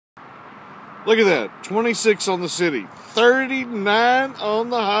Look at that, 26 on the city, 39 on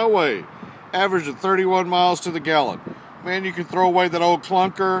the highway, average of 31 miles to the gallon. Man, you can throw away that old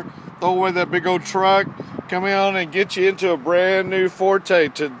clunker, throw away that big old truck, come in and get you into a brand new Forte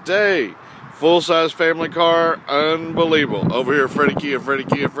today. Full-size family car, unbelievable. Over here, Fredy Kia, Fredy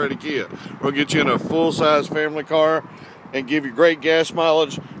Kia, Fredy Kia. We'll get you in a full-size family car and give you great gas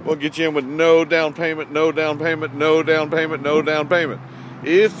mileage. We'll get you in with no down payment, no down payment, no down payment, no down payment.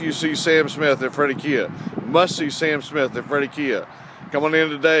 If you see Sam Smith at Fredy Kia, must see Sam Smith at Fredy Kia. Come on in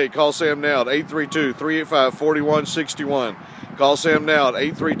today. Call Sam now at 832-385-4161. Call Sam now at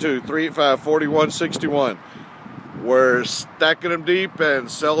 832-385-4161. We're stacking them deep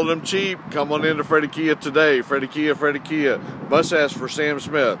and selling them cheap. Come on into Fredy Kia today. Fredy Kia, Fredy Kia. Must ask for Sam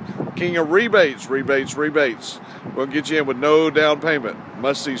Smith. King of rebates, rebates, rebates. We'll get you in with no down payment.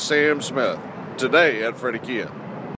 Must see Sam Smith today at Fredy Kia.